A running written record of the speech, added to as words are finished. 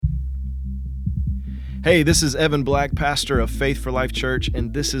Hey, this is Evan Black, pastor of Faith for Life Church,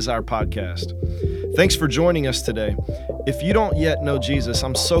 and this is our podcast. Thanks for joining us today. If you don't yet know Jesus,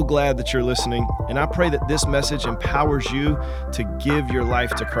 I'm so glad that you're listening, and I pray that this message empowers you to give your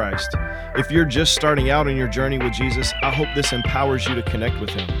life to Christ. If you're just starting out on your journey with Jesus, I hope this empowers you to connect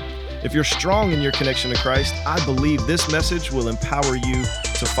with Him. If you're strong in your connection to Christ, I believe this message will empower you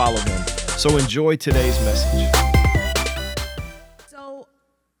to follow Him. So enjoy today's message. So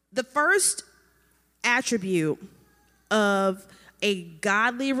the first attribute of a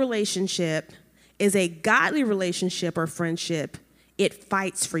godly relationship is a godly relationship or friendship. It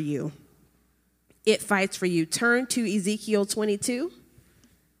fights for you. It fights for you. Turn to Ezekiel 22.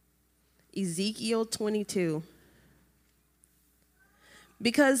 Ezekiel 22.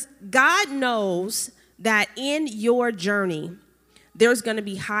 Because God knows that in your journey, there's going to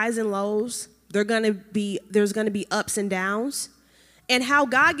be highs and lows. There's going to be ups and downs. And how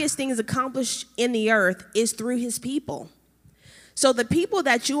God gets things accomplished in the earth is through His people. So the people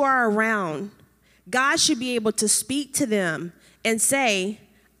that you are around, God should be able to speak to them and say,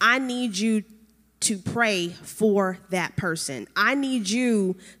 I need you to pray for that person. I need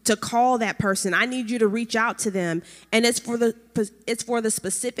you to call that person. I need you to reach out to them. And it's for the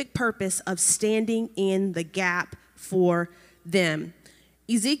specific purpose of standing in the gap for them.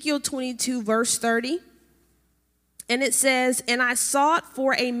 Ezekiel 22, verse 30. And it says, and I sought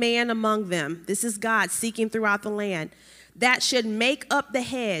for a man among them. This is God seeking throughout the land, that should make up the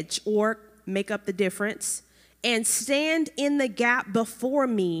hedge or make up the difference and stand in the gap before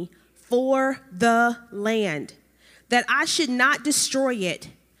me for the land, that I should not destroy it,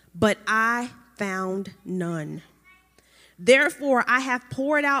 but I found none. Therefore, I have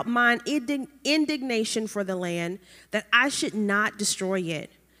poured out mine indignation for the land, that I should not destroy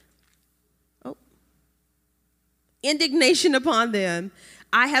it. Indignation upon them.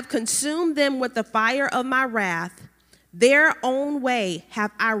 I have consumed them with the fire of my wrath. Their own way have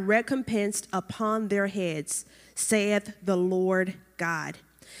I recompensed upon their heads, saith the Lord God.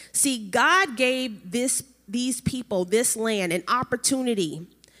 See, God gave these people, this land, an opportunity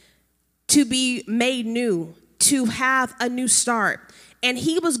to be made new, to have a new start. And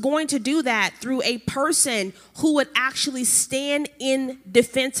He was going to do that through a person who would actually stand in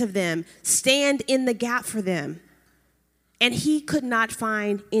defense of them, stand in the gap for them. And He could not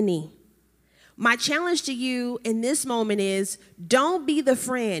find any. My challenge to you in this moment is, don't be the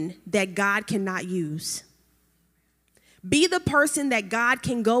friend that God cannot use. Be the person that God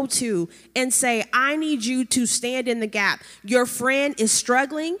can go to and say, I need you to stand in the gap. Your friend is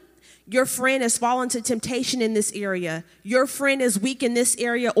struggling. Your friend has fallen to temptation in this area. Your friend is weak in this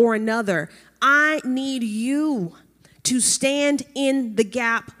area or another. I need you to stand in the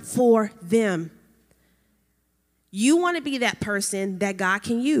gap for them. You want to be that person that God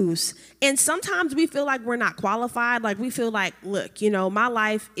can use. And sometimes we feel like we're not qualified. Like we feel like, look, my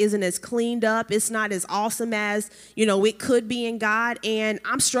life isn't as cleaned up. It's not as awesome as, it could be in God. And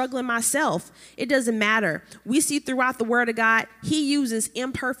I'm struggling myself. It doesn't matter. We see throughout the Word of God, He uses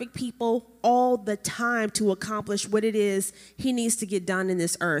imperfect people all the time to accomplish what it is He needs to get done in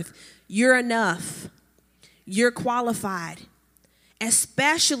this earth. You're enough. You're qualified.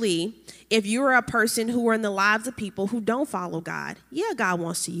 Especially if you're a person who are in the lives of people who don't follow God. Yeah, God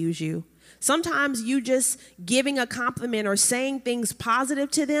wants to use you. Sometimes you just giving a compliment or saying things positive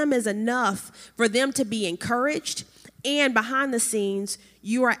to them is enough for them to be encouraged. And behind the scenes,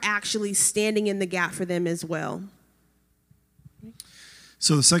 you are actually standing in the gap for them as well.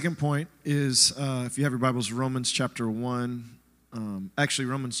 So the second point is, if you have your Bibles, Romans chapter 1.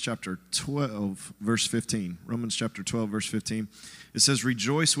 Romans chapter 12, verse 15. Romans chapter 12, verse 15. It says,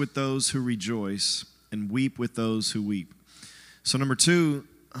 rejoice with those who rejoice and weep with those who weep. So number two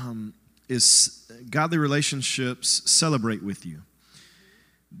is godly relationships celebrate with you.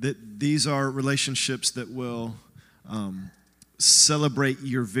 That these are relationships that will celebrate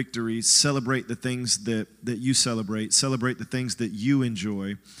your victories, celebrate the things that you celebrate the things that you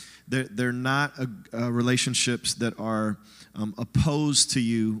enjoy. They're not relationships that are opposed to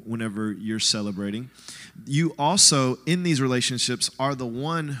you whenever you're celebrating. You also, in these relationships, are the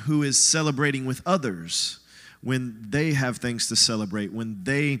one who is celebrating with others when they have things to celebrate, when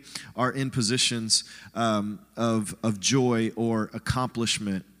they are in positions of joy or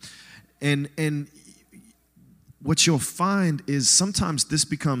accomplishment. And what you'll find is sometimes this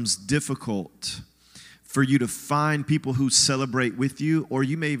becomes difficult for you to find people who celebrate with you, or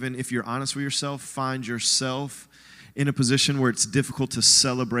you may even, if you're honest with yourself, find yourself in a position where it's difficult to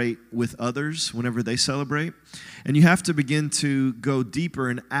celebrate with others whenever they celebrate. And you have to begin to go deeper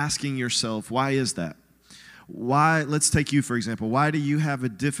in asking yourself, why is that? Why, let's take you for example. Why do you have a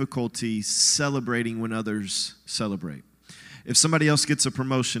difficulty celebrating when others celebrate? If somebody else gets a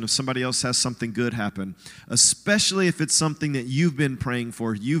promotion, if somebody else has something good happen, especially if it's something that you've been praying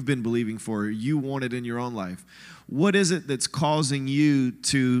for, you've been believing for, you wanted in your own life, what is it that's causing you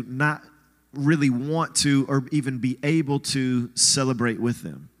to not really want to or even be able to celebrate with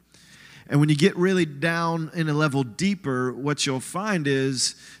them? And when you get really down in a level deeper, what you'll find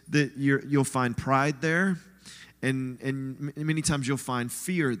is that you'll find pride there, and many times you'll find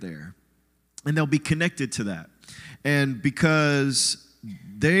fear there. And they'll be connected to that. And because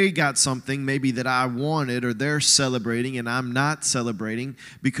they got something maybe that I wanted, or they're celebrating and I'm not celebrating,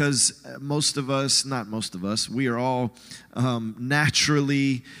 because we are all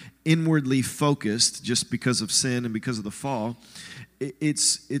naturally inwardly focused just because of sin and because of the fall.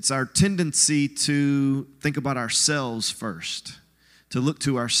 It's our tendency to think about ourselves first, to look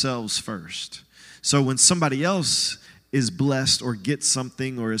to ourselves first. So when somebody else is blessed or gets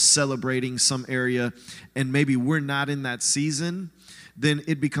something or is celebrating some area and maybe we're not in that season, then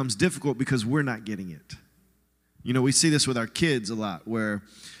it becomes difficult because we're not getting it. You know, we see this with our kids a lot where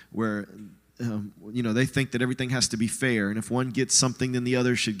they think that everything has to be fair, and if one gets something, then the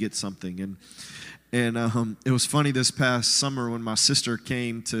other should get something. And it was funny this past summer when my sister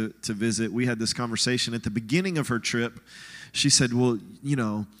came to visit, we had this conversation. At the beginning of her trip, she said, well,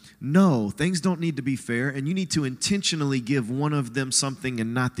 no, things don't need to be fair, and you need to intentionally give one of them something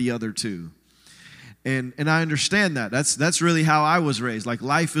and not the other two. And I understand that. That's really how I was raised. Like,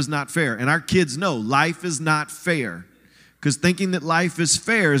 life is not fair. And our kids know life is not fair. Because thinking that life is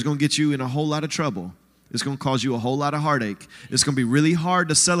fair is going to get you in a whole lot of trouble. It's going to cause you a whole lot of heartache. It's going to be really hard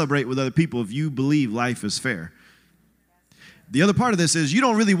to celebrate with other people if you believe life is fair. The other part of this is you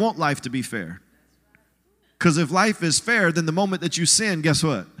don't really want life to be fair. Because if life is fair, then the moment that you sin, guess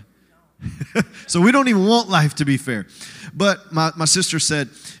what? So we don't even want life to be fair. But my sister said,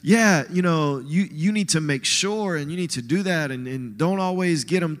 yeah, you need to make sure, and you need to do that, and don't always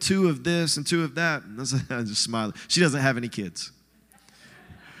get them 2 of this and 2 of that. And I just smiled. She doesn't have any kids.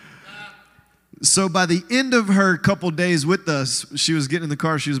 So by the end of her couple days with us, she was getting in the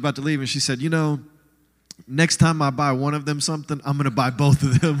car, she was about to leave, and she said, next time I buy one of them something, I'm going to buy both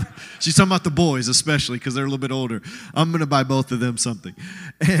of them. She's talking about the boys especially because they're a little bit older. I'm going to buy both of them something.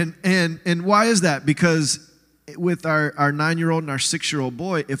 And why is that? Because with our 9-year-old and our 6-year-old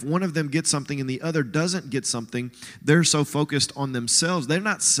boy, if one of them gets something and the other doesn't get something, they're so focused on themselves. They're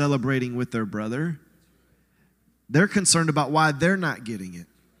not celebrating with their brother. They're concerned about why they're not getting it.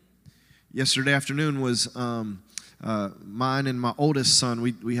 Yesterday afternoon was mine and my oldest son.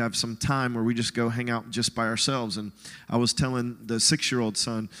 We have some time where we just go hang out just by ourselves. And I was telling the 6-year-old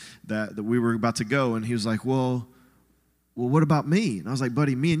son that we were about to go, and he was like, well, what about me? And I was like,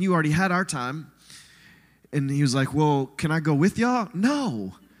 buddy, me and you already had our time. And he was like, well, can I go with y'all?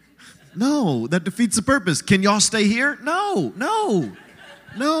 No, that defeats the purpose. Can y'all stay here? No,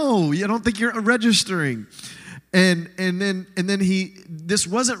 I don't think you're registering. And then this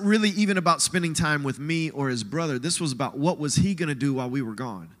wasn't really even about spending time with me or his brother. This was about what was he going to do while we were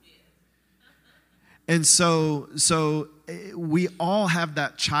gone. And so we all have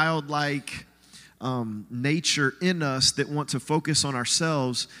that childlike nature in us that want to focus on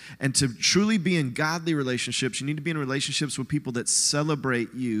ourselves. And to truly be in godly relationships, you need to be in relationships with people that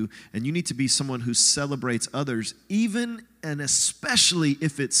celebrate you, and you need to be someone who celebrates others, even and especially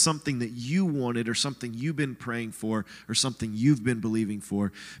if it's something that you wanted or something you've been praying for or something you've been believing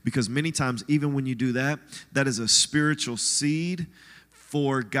for. Because many times, even when you do that, that is a spiritual seed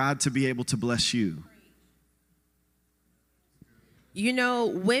for God to be able to bless you.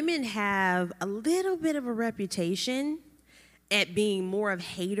 Women have a little bit of a reputation at being more of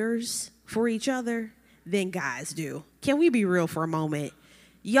haters for each other than guys do. Can we be real for a moment?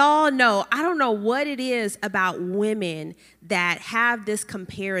 Y'all know, I don't know what it is about women that have this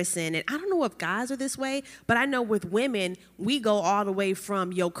comparison. And I don't know if guys are this way, but I know with women, we go all the way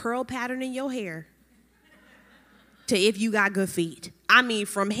from your curl pattern in your hair to if you got good feet. I mean,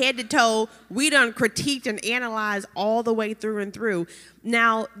 from head to toe, we done critiqued and analyzed all the way through and through.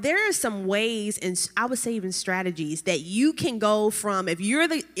 Now, there are some ways, and I would say even strategies, that you can go from, if you're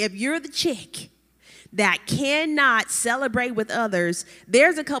the chick that cannot celebrate with others,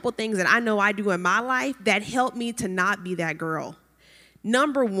 there's a couple things that I know I do in my life that help me to not be that girl.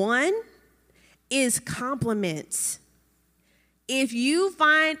 Number 1 is compliments. If you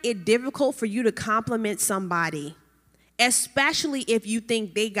find it difficult for you to compliment somebody, especially if you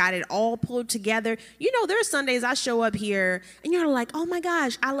think they got it all pulled together. There are Sundays I show up here and you're like, oh my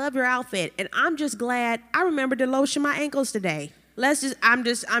gosh, I love your outfit. And I'm just glad I remembered to lotion my ankles today. I'm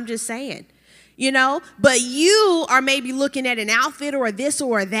just saying. but you are maybe looking at an outfit or this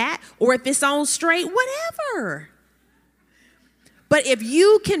or that, or if it's on straight, whatever. But if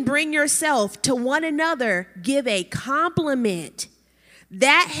you can bring yourself to one another, give a compliment,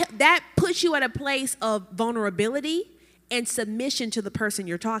 that puts you at a place of vulnerability and submission to the person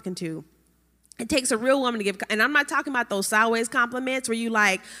you're talking to. It takes a real woman to give, and I'm not talking about those sideways compliments where you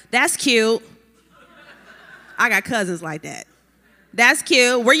like, that's cute. I got cousins like that. That's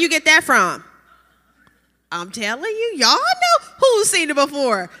cute. Where you get that from? I'm telling you, y'all know who's seen it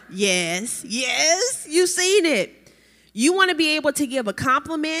before. Yes, you've seen it. You want to be able to give a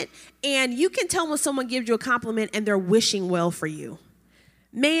compliment, and you can tell when someone gives you a compliment and they're wishing well for you.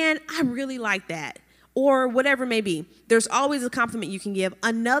 Man, I really like that. Or whatever it may be. There's always a compliment you can give.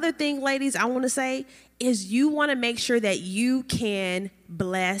 Another thing, ladies, I want to say is you want to make sure that you can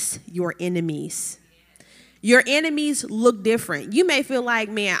bless your enemies. Your enemies look different. You may feel like,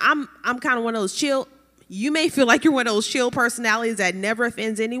 man, I'm kind of one of those chill. You may feel like you're one of those chill personalities that never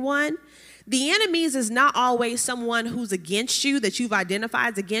offends anyone. The enemies is not always someone who's against you, that you've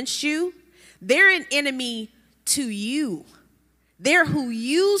identified as against you. They're an enemy to you. They're who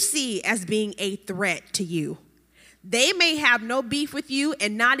you see as being a threat to you. They may have no beef with you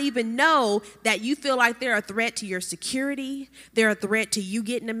and not even know that you feel like they're a threat to your security. They're a threat to you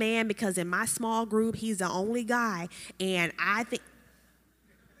getting a man, because in my small group, he's the only guy. And I think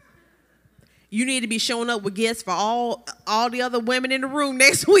you need to be showing up with gifts for all the other women in the room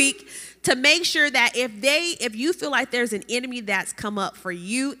next week to make sure that if you feel like there's an enemy that's come up for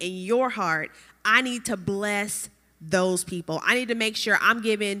you in your heart, I need to bless those people. I need to make sure I'm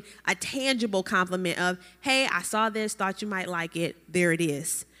giving a tangible compliment of, hey, I saw this, thought you might like it. There it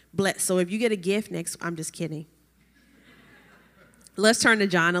is. Bless. So if you get a gift next, I'm just kidding. Let's turn to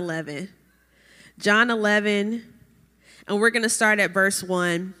John 11. John 11, and we're going to start at verse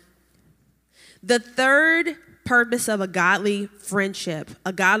 1. The third purpose of a godly friendship,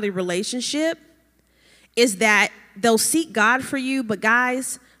 a godly relationship, is that they'll seek God for you, but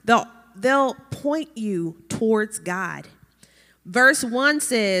guys, they'll point you towards God. Verse 1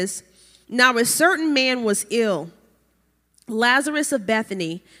 says, now a certain man was ill, Lazarus of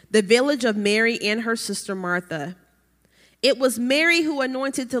Bethany, the village of Mary and her sister Martha. It was Mary who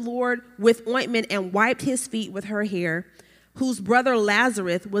anointed the Lord with ointment and wiped his feet with her hair, whose brother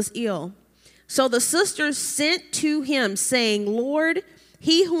Lazarus was ill. So the sisters sent to him, saying, Lord,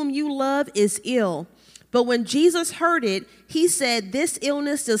 he whom you love is ill. But when Jesus heard it, he said, this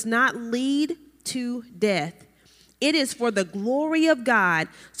illness does not lead to death. It is for the glory of God,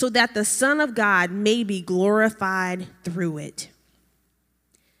 so that the Son of God may be glorified through it.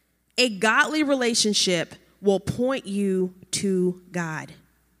 A godly relationship will point you to God.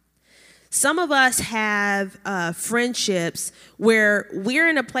 Some of us have friendships where we're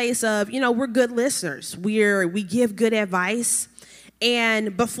in a place of, we're good listeners. We give good advice.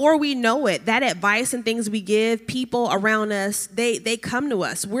 And before we know it, that advice and things we give, people around us, they come to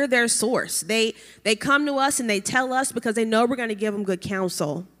us. We're their source. They come to us and they tell us because they know we're going to give them good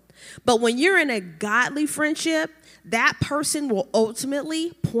counsel. But when you're in a godly friendship, that person will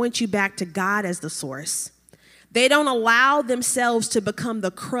ultimately point you back to God as the source. They don't allow themselves to become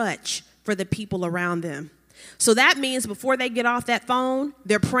the crutch for the people around them. So that means before they get off that phone,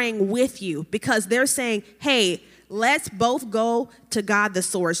 they're praying with you because they're saying, hey, let's both go to God the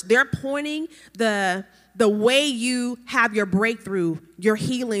source. They're pointing the way you have your breakthrough, your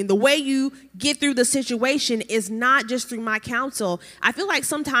healing, the way you get through the situation is not just through my counsel. I feel like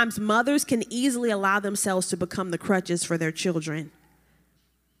sometimes mothers can easily allow themselves to become the crutches for their children.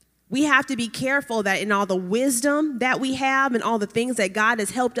 We have to be careful that in all the wisdom that we have and all the things that God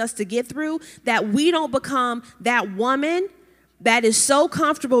has helped us to get through, that we don't become that woman that is so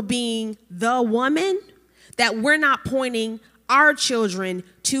comfortable being the woman that we're not pointing our children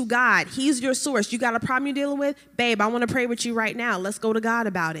to God. He's your source. You got a problem you're dealing with? Babe, I want to pray with you right now. Let's go to God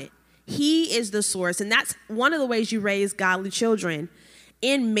about it. He is the source. And that's one of the ways you raise godly children.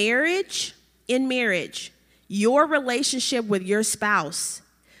 In marriage, your relationship with your spouse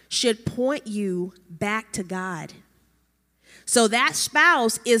should point you back to God. So that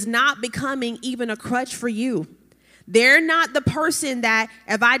spouse is not becoming even a crutch for you. They're not the person that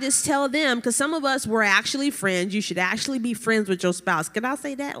if I just tell them, because some of us were actually friends, you should actually be friends with your spouse. Can I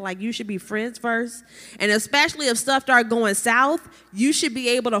say that? Like you should be friends first. And especially if stuff starts going south, you should be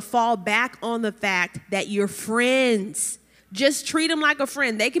able to fall back on the fact that you're friends. Just treat them like a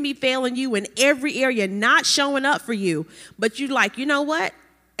friend. They can be failing you in every area, not showing up for you. But you're like, you know what?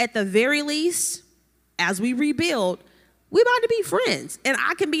 At the very least, as we rebuild, We about to be friends. And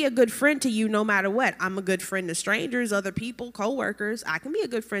I can be a good friend to you no matter what. I'm a good friend to strangers, other people, coworkers. I can be a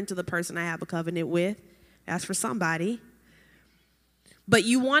good friend to the person I have a covenant with. That's for somebody. But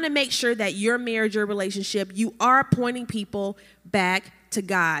you want to make sure that your marriage, your relationship, you are pointing people back to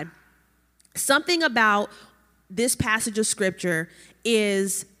God. Something about this passage of scripture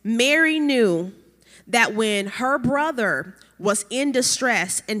is Mary knew that when her brother was in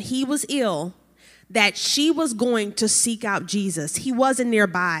distress and he was ill, that she was going to seek out Jesus. He wasn't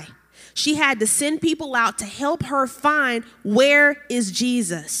nearby. She had to send people out to help her find where is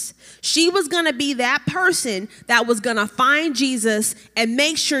Jesus. She was going to be that person that was going to find Jesus and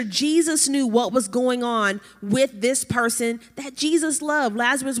make sure Jesus knew what was going on with this person that Jesus loved.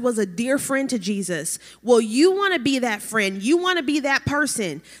 Lazarus was a dear friend to Jesus. Well, you want to be that friend. You want to be that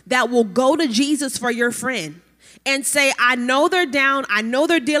person that will go to Jesus for your friend and say, I know they're down, I know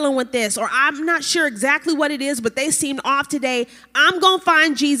they're dealing with this, or I'm not sure exactly what it is, but they seemed off today. I'm going to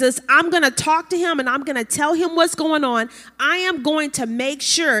find Jesus. I'm going to talk to him, and I'm going to tell him what's going on. I am going to make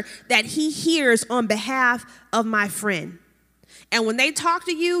sure that he hears on behalf of my friend. And when they talk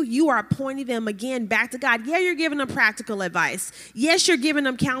to you, you are pointing them again back to God. Yeah, you're giving them practical advice. Yes, you're giving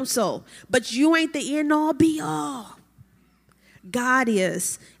them counsel, but you ain't the end all be all. God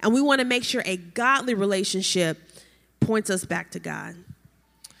is. And we want to make sure a godly relationship points us back to God.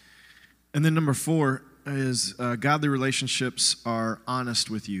 And then number 4 is godly relationships are honest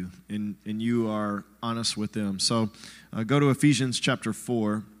with you, and you are honest with them. So go to Ephesians chapter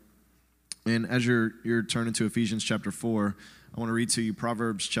 4, and as you're turning to Ephesians chapter 4, I want to read to you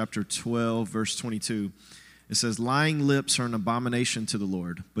Proverbs chapter 12, verse 22. It says, lying lips are an abomination to the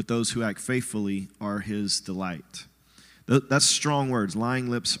Lord, but those who act faithfully are his delight. That's strong words. Lying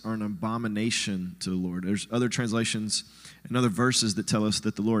lips are an abomination to the Lord. There's other translations and other verses that tell us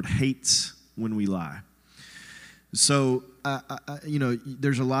that the Lord hates when we lie. So,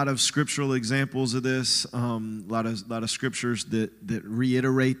 there's a lot of scriptural examples of this, a lot of scriptures that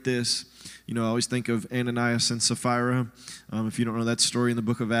reiterate this. I always think of Ananias and Sapphira. If you don't know that story in the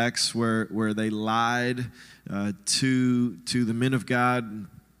book of Acts where they lied to the men of God,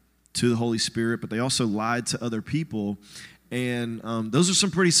 to the Holy Spirit, but they also lied to other people. And those are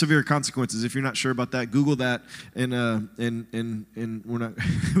some pretty severe consequences. If you're not sure about that, Google that. And we're not,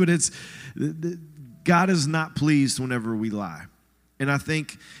 but God is not pleased whenever we lie. And I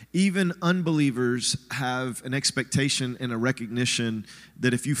think even unbelievers have an expectation and a recognition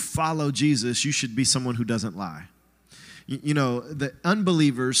that if you follow Jesus, you should be someone who doesn't lie. The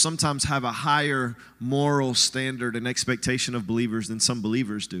unbelievers sometimes have a higher moral standard and expectation of believers than some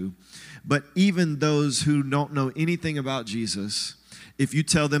believers do. But even those who don't know anything about Jesus, if you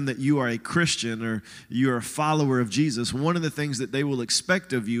tell them that you are a Christian or you're a follower of Jesus, one of the things that they will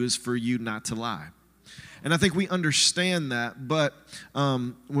expect of you is for you not to lie. And I think we understand that, but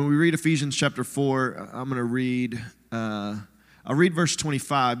when we read Ephesians chapter 4, I'm going to read, I'll read verse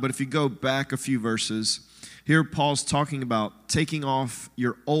 25, but if you go back a few verses, here Paul's talking about taking off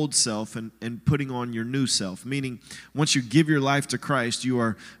your old self and putting on your new self, meaning once you give your life to Christ, you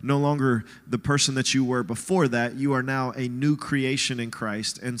are no longer the person that you were before that. You are now a new creation in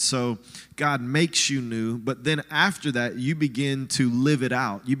Christ. And so God makes you new, but then after that, you begin to live it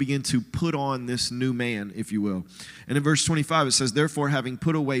out. You begin to put on this new man, if you will. And in verse 25, it says, therefore, having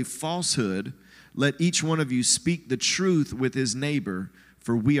put away falsehood, let each one of you speak the truth with his neighbor,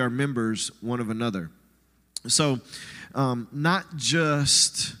 for we are members one of another. So, not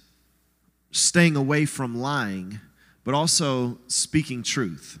just staying away from lying, but also speaking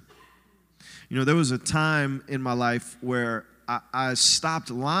truth. There was a time in my life where I stopped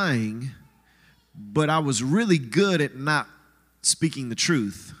lying, but I was really good at not speaking the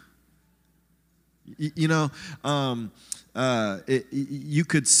truth. You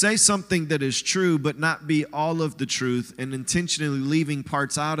could say something that is true, but not be all of the truth, and intentionally leaving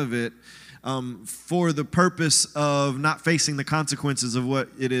parts out of it for the purpose of not facing the consequences of what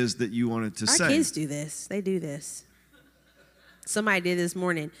it is that you wanted to say. Our kids do this. They do this. Somebody did this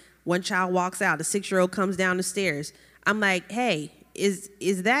morning. One child walks out. A 6-year-old comes down the stairs. I'm like, hey, is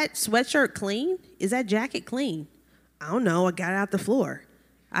that sweatshirt clean? Is that jacket clean? I don't know. I got it out the floor.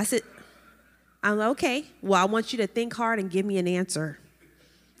 I said, I'm like, okay. Well, I want you to think hard and give me an answer.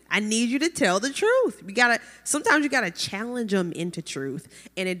 I need you to tell the truth. Sometimes you gotta challenge them into truth,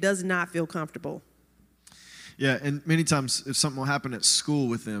 and it does not feel comfortable. Yeah, and many times if something will happen at school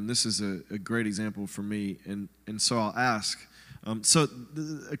with them, this is a great example for me, and so I'll ask.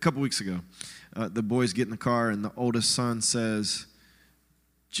 A couple weeks ago, the boys get in the car, and the oldest son says,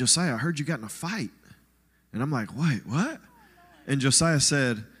 Josiah, I heard you got in a fight. And I'm like, wait, what? And Josiah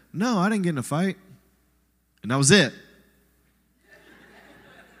said, no, I didn't get in a fight. And that was it.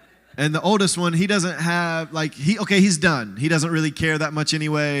 And the oldest one, he doesn't have, he's done. He doesn't really care that much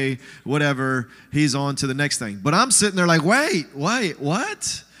anyway, whatever. He's on to the next thing. But I'm sitting there like, wait,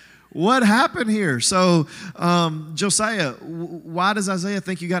 what? What happened here? So, Josiah, why does Isaiah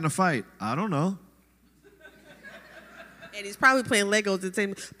think you got in a fight? I don't know. And he's probably playing Legos at the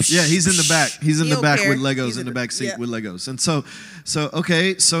same time. Yeah, he's in the back. He's in the back care. with Legos He's in the back seat yeah. with Legos. And so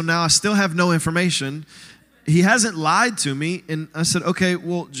now I still have no information. He hasn't lied to me. And I said, okay,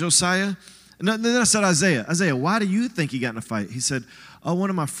 well, Josiah. And then I said, Isaiah, why do you think he got in a fight? He said, one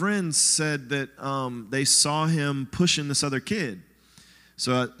of my friends said that they saw him pushing this other kid.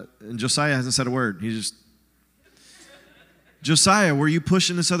 And Josiah hasn't said a word. He just, Josiah, were you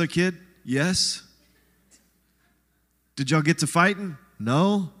pushing this other kid? Yes. Did y'all get to fighting?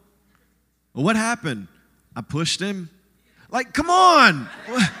 No. Well, what happened? I pushed him. Like, come on.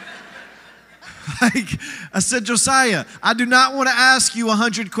 I said, Josiah, I do not want to ask you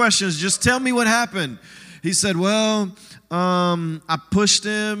 100 questions. Just tell me what happened. He said, well, I pushed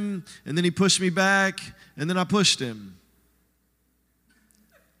him, and then he pushed me back, and then I pushed him.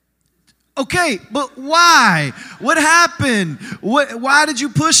 Okay, but why? What happened? Why did you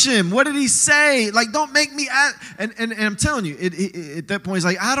push him? What did he say? Like, don't make me ask. And I'm telling you, at that point, he's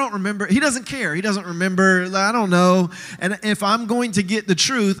like, I don't remember. He doesn't care. He doesn't remember. Like, I don't know. And if I'm going to get the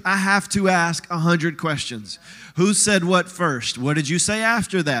truth, I have to ask 100 questions. Who said what first? What did you say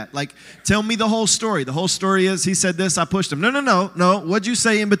after that? Like, tell me the whole story. The whole story is he said this, I pushed him. No. What'd you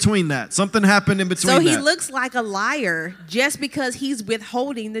say in between that? Something happened in between that. So he looks like a liar just because he's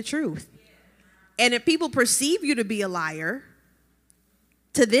withholding the truth. And if people perceive you to be a liar,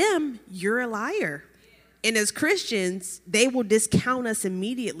 to them, you're a liar. And as Christians, they will discount us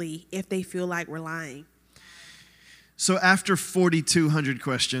immediately if they feel like we're lying. So after 4,200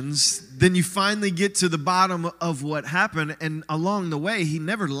 questions, then you finally get to the bottom of what happened. And along the way, he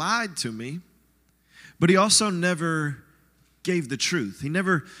never lied to me, but he also never gave the truth. He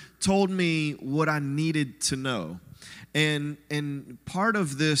never told me what I needed to know. And part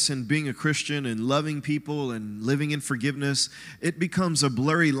of this and being a Christian and loving people and living in forgiveness, it becomes a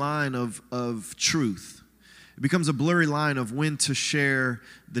blurry line of truth. It becomes a blurry line of when to share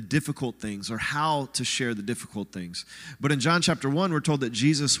the difficult things or how to share the difficult things. But in John chapter 1, we're told that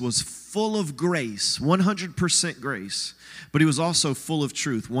Jesus was full of grace, 100% grace, but he was also full of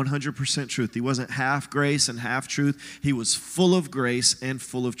truth, 100% truth. He wasn't half grace and half truth. He was full of grace and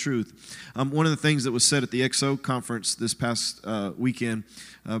full of truth. One of the things that was said at the XO conference this past weekend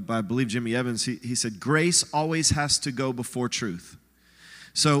by, I believe, Jimmy Evans, he said, grace always has to go before truth.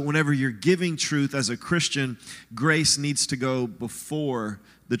 So whenever you're giving truth as a Christian, grace needs to go before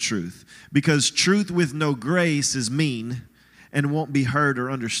the truth. Because truth with no grace is mean and won't be heard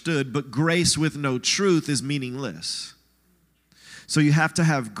or understood, but grace with no truth is meaningless. So you have to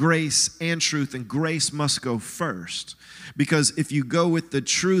have grace and truth, and grace must go first. Because if you go with the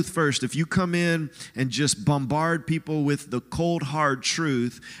truth first, if you come in and just bombard people with the cold, hard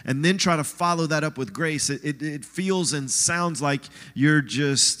truth, and then try to follow that up with grace, it feels and sounds like you're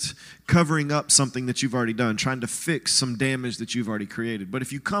just covering up something that you've already done, trying to fix some damage that you've already created. But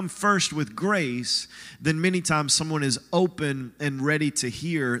if you come first with grace, then many times someone is open and ready to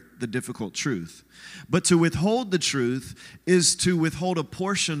hear the difficult truth. But to withhold the truth is to withhold a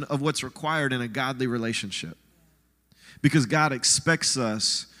portion of what's required in a godly relationship. Because God expects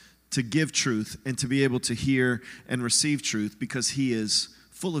us to give truth and to be able to hear and receive truth because he is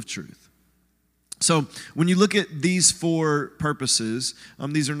full of truth. So when you look at these four purposes,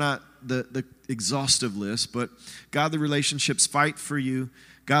 these are not the exhaustive list, but godly relationships fight for you.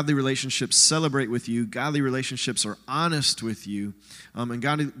 Godly relationships celebrate with you. Godly relationships are honest with you. And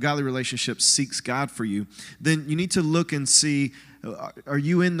godly relationships seeks God for you. Then you need to look and see, are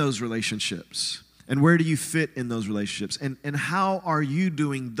you in those relationships? And where do you fit in those relationships? And how are you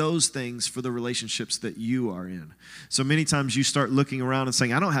doing those things for the relationships that you are in? So many times you start looking around and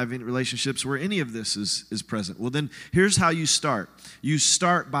saying, I don't have any relationships where any of this is present. Well, then here's how you start. You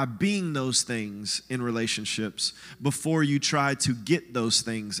start by being those things in relationships before you try to get those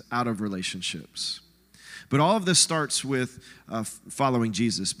things out of relationships. But all of this starts with following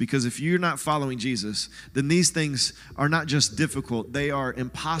Jesus, because if you're not following Jesus, then these things are not just difficult, they are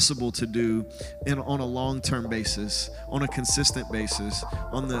impossible to do on a long-term basis, on a consistent basis,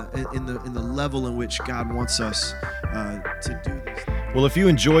 in the level in which God wants us to do this. Well, if you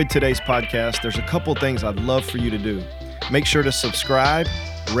enjoyed today's podcast, there's a couple things I'd love for you to do. Make sure to subscribe,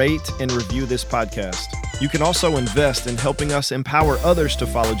 rate, and review this podcast. You can also invest in helping us empower others to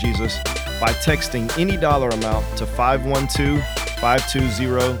follow Jesus by texting any dollar amount to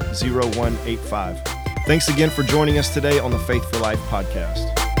 512-520-0185. Thanks again for joining us today on the Faith for Life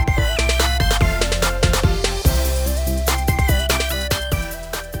podcast.